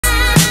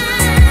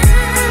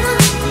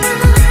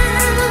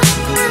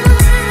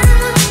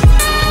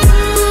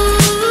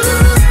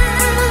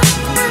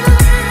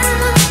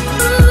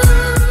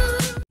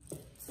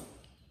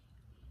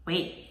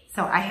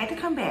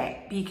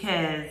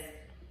because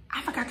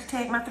I forgot to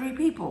tag my 3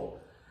 people.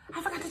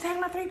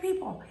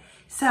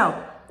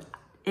 So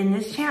in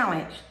this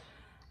challenge,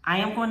 I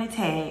am going to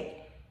tag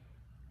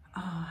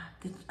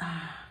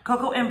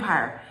Cocoa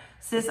Empire.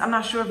 Sis, I'm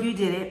not sure if you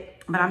did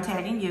it, but I'm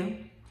tagging you.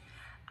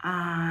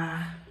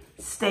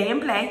 Stay and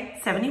Play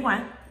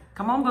 71.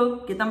 Come on,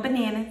 boo, get them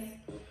bananas.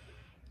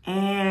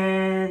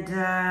 And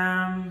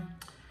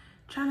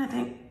trying to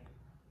think.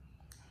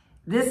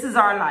 This is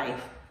Our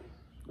Life.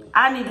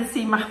 I need to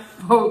see my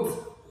folks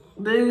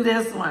do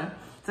this one.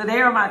 So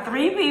there are my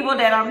 3 people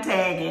that I'm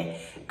tagging.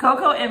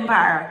 Cocoa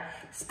Empire,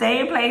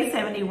 Stay and Play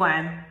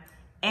 71,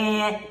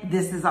 and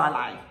This Is Our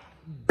Life.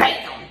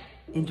 Bam!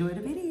 Enjoy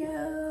the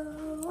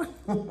video.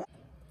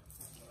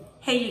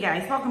 Hey you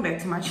guys, welcome back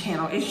to my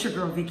channel. It's your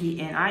girl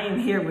Vicky, and I am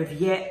here with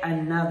yet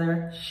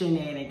another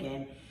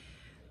shenanigan.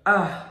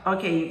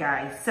 Okay you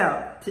guys,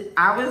 so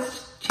I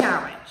was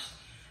challenged.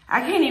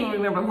 I can't even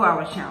remember who I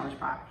was challenged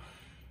by.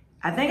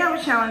 I think I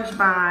was challenged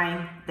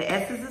by the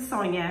Essence of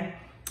Sonia,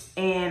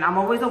 and I'm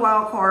always a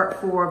wild card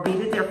for Be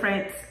The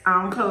Difference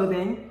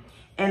clothing.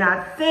 And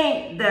I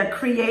think the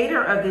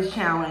creator of this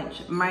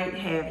challenge might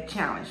have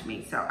challenged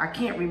me, so I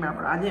can't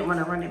remember. I didn't want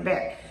to run it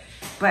back,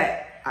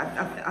 but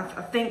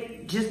I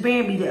think just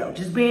Bambi though,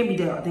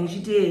 I think she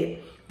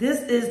did.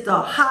 This is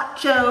the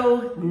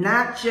HAWTCHO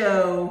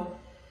Nacho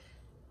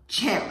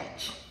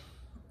Challenge.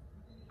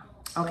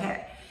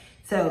 Okay,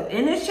 so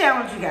in this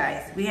challenge, you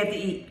guys, we have to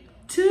eat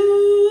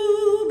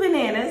 2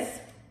 bananas,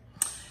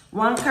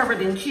 one covered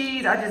in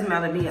cheese. I just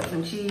melted me up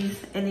some cheese,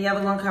 and the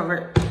other one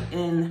covered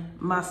in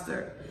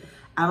mustard.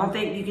 I don't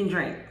think you can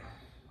drink.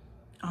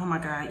 Oh my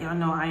God, y'all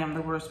know I am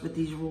the worst with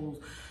these rules.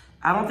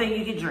 I don't think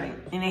you can drink,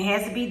 and it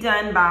has to be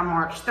done by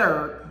March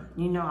 3rd.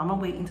 You know, I'm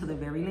gonna wait until the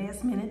very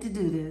last minute to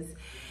do this.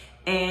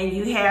 And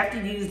you have to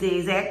use the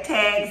exact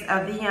tags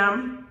of the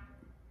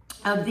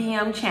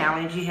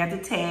challenge. You have to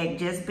tag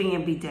just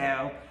Bambi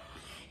dough.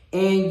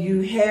 And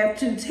you have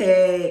to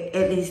tag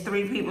at least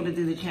 3 people to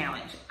do the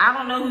challenge. I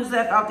don't know who's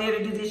left out there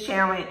to do this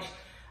challenge.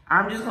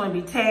 I'm just gonna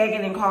be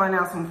tagging and calling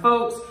out some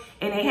folks.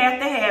 And they have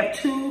to have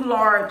 2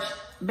 large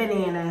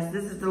bananas.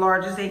 This is the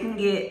largest they can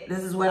get.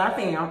 This is what I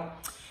found.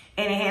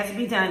 And it has to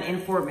be done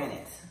in 4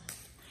 minutes.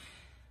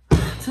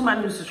 To my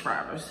new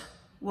subscribers,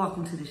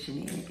 welcome to the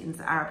shenanigans.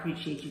 I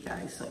appreciate you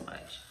guys so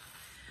much.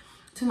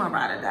 To my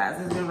ride or dies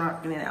that's been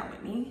rocking it out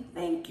with me,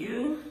 thank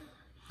you.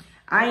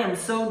 I am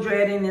so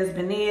dreading this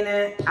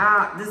banana.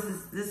 This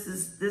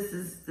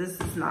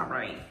is not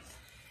right.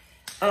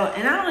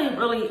 And I don't even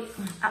really,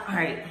 all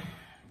right,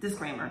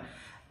 disclaimer.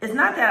 It's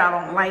not that I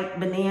don't like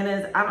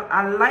bananas.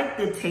 I like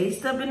the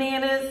taste of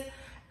bananas.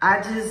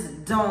 I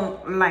just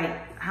don't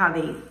like how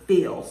they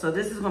feel. So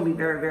this is gonna be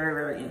very, very,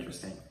 very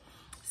interesting.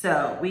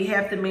 So we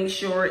have to make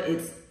sure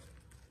it's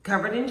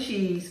covered in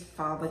cheese.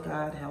 Father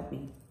God, help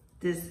me.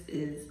 This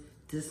is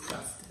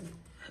disgusting.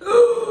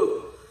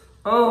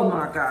 Oh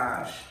my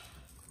gosh.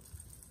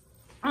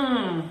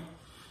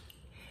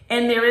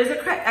 And there is a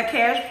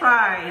cash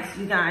prize,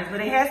 you guys, but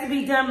it has to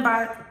be done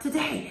by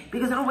today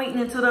because I'm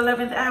waiting until the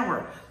 11th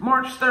hour,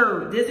 March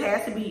 3rd. This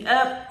has to be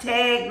up,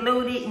 tagged,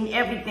 loaded, and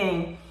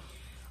everything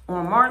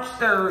on March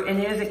 3rd. And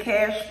there's a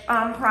cash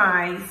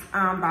prize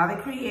by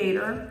the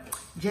creator,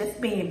 just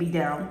Bambi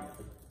dough.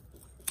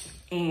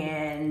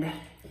 And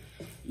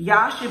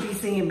y'all should be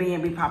seeing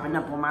Bambi popping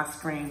up on my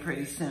screen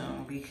pretty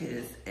soon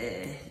because,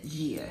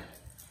 yeah,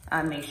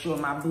 I make sure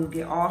my boo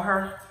get all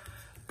her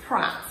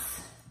props.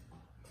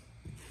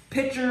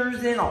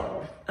 Pictures and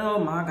all. Oh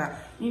my God.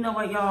 You know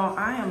what, y'all?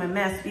 I am a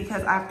mess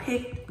because I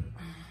picked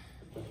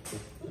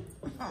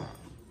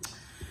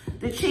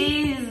the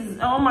cheese.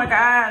 Oh my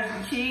gosh.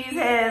 The cheese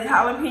has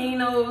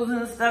jalapenos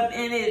and stuff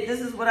in it.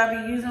 This is what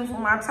I be using for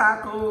my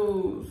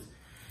tacos.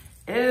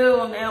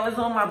 Ew, now it's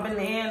on my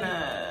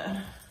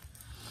banana.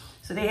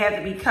 So they have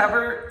to be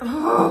covered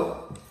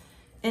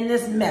in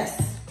this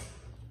mess.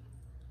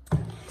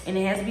 And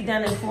it has to be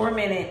done in 4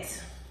 minutes.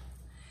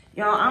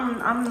 Y'all,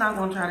 I'm not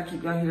gonna try to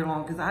keep y'all here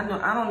long because I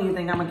don't even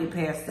think I'm gonna get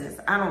past this.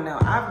 I don't know.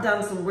 I've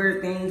done some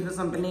weird things with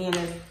some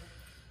bananas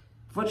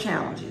for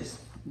challenges.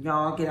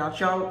 Y'all get out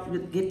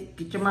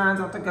get your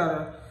minds out the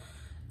gutter.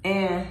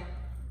 And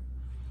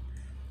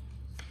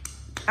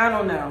I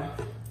don't know.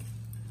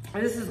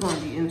 This is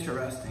gonna be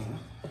interesting.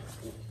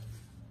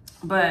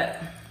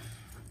 But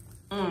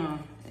and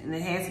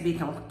it has to be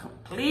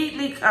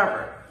completely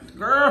covered.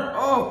 Girl,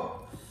 oh.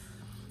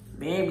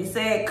 Baby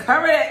said,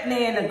 cover that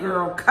banana,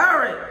 girl,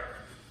 cover it.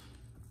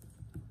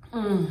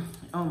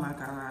 Oh my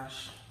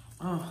gosh.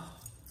 Oh.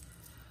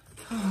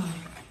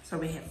 So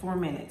we have 4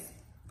 minutes.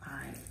 All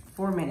right,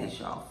 4 minutes,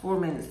 y'all. 4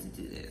 minutes to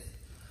do this.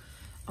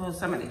 Oh,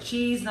 some of the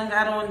cheese done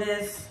got on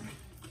this.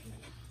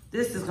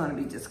 This is gonna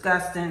be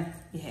disgusting.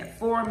 You have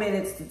 4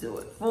 minutes to do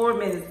it. 4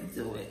 minutes to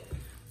do it.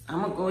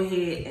 I'm gonna go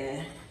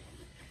ahead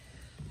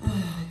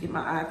and get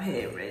my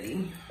iPad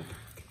ready.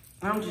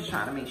 I'm just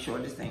trying to make sure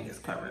this thing is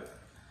covered.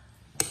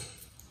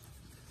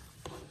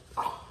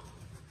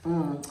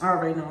 I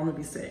already know I'm gonna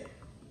be sick.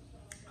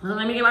 So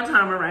let me get my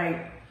timer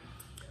right.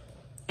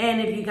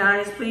 And if you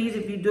guys, please,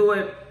 if you do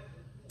it,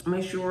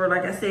 Make sure,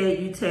 like I said,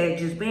 you tag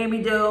Just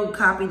Bambi Dough,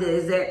 copy the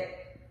exact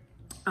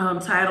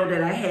title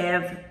that I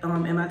have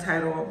in my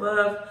title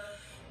above.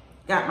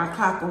 Got my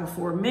clock on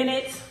 4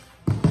 minutes.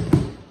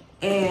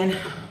 And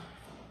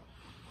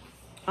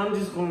I'm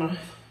just gonna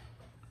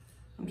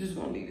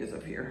leave this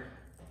up here.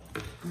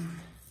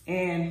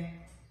 And,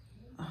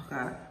 oh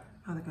God,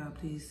 Father God,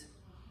 please,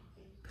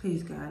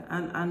 God,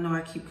 I know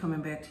I keep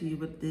coming back to you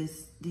with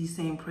these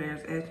same prayers,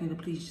 asking you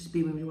to please just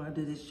be with me while I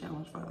do this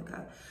challenge, Father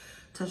God.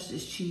 Touch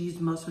this cheese,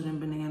 mustard, and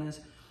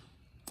bananas.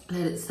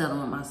 Let it settle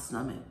on my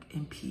stomach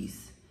in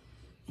peace.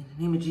 In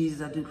the name of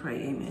Jesus, I do pray,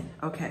 amen.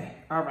 Okay,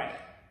 all right,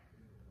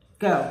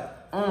 go.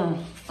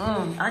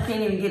 I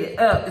can't even get it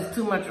up. It's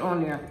too much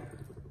on there.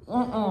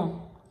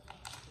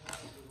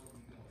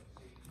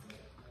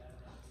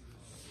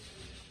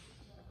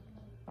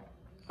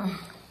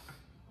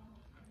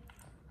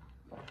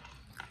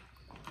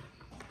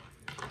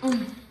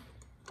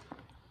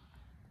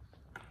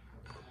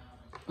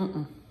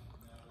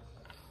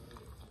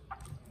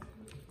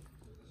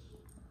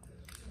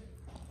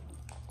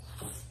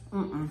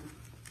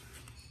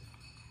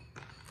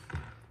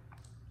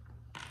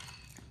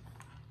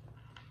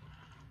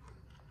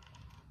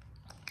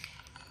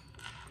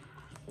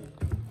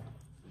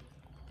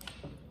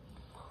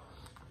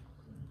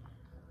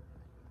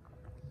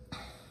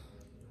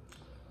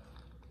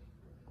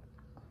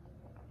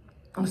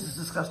 This is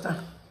disgusting.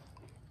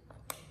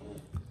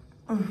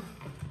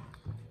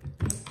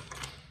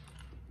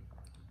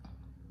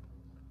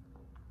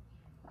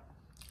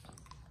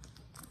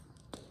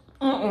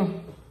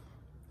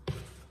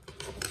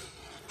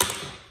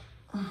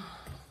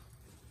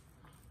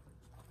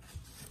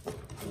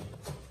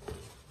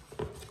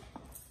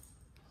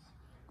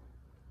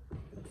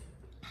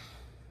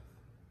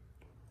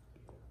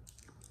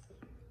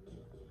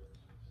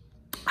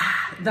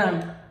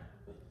 Done.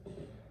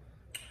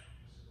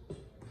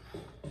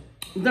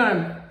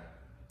 Done.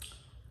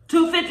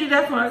 250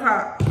 left on the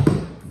clock.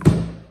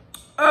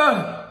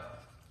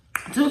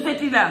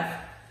 250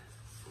 left.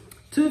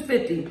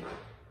 250.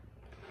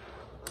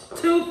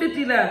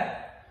 250 left.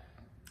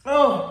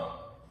 Oh,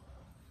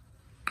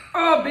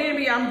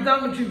 baby, I'm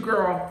done with you,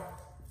 girl.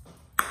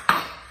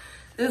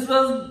 This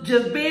was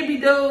Just Bambi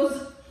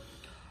Dough's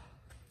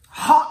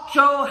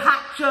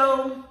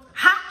HAWTCHO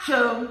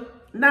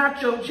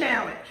Nacho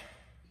Challenge.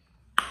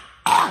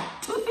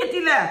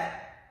 250 left.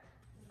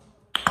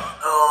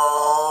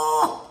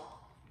 Oh,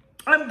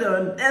 I'm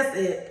done. That's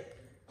it.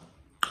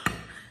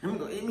 I'm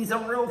gonna eat me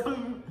some real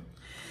food.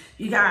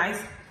 You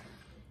guys,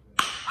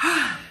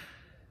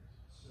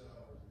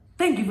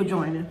 thank you for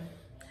joining.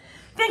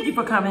 Thank you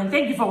for coming.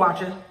 Thank you for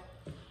watching.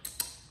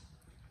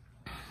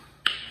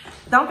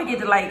 Don't forget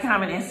to like,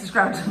 comment, and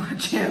subscribe to my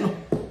channel.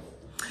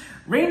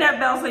 Ring that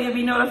bell so you'll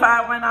be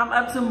notified when I'm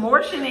up to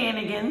more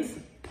shenanigans.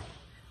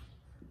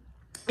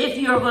 If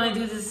you're going to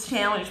do this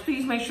challenge,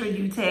 please make sure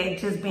you tag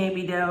Just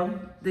Bambi Dough,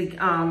 the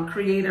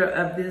creator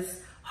of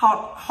this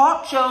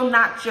HAWTCHO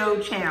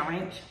Nacho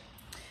Challenge.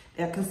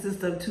 That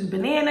consists of 2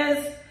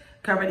 bananas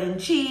covered in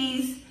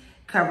cheese,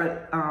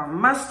 covered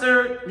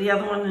mustard, the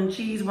other one in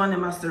cheese, one in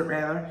mustard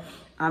rather.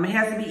 It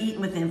has to be eaten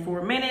within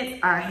 4 minutes.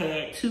 I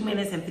had 2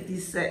 minutes and 50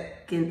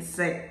 seconds,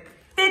 2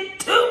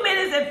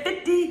 minutes and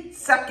 50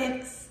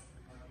 seconds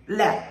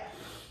left.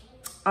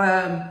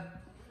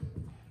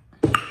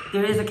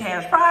 There is a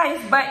cash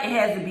prize, but it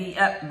has to be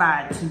up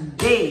by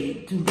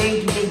today,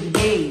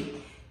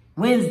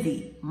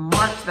 Wednesday,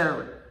 March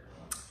 3rd.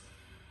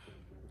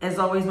 As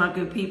always, my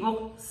good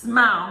people,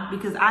 smile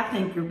because I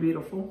think you're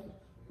beautiful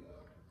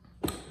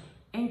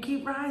and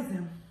keep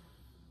rising.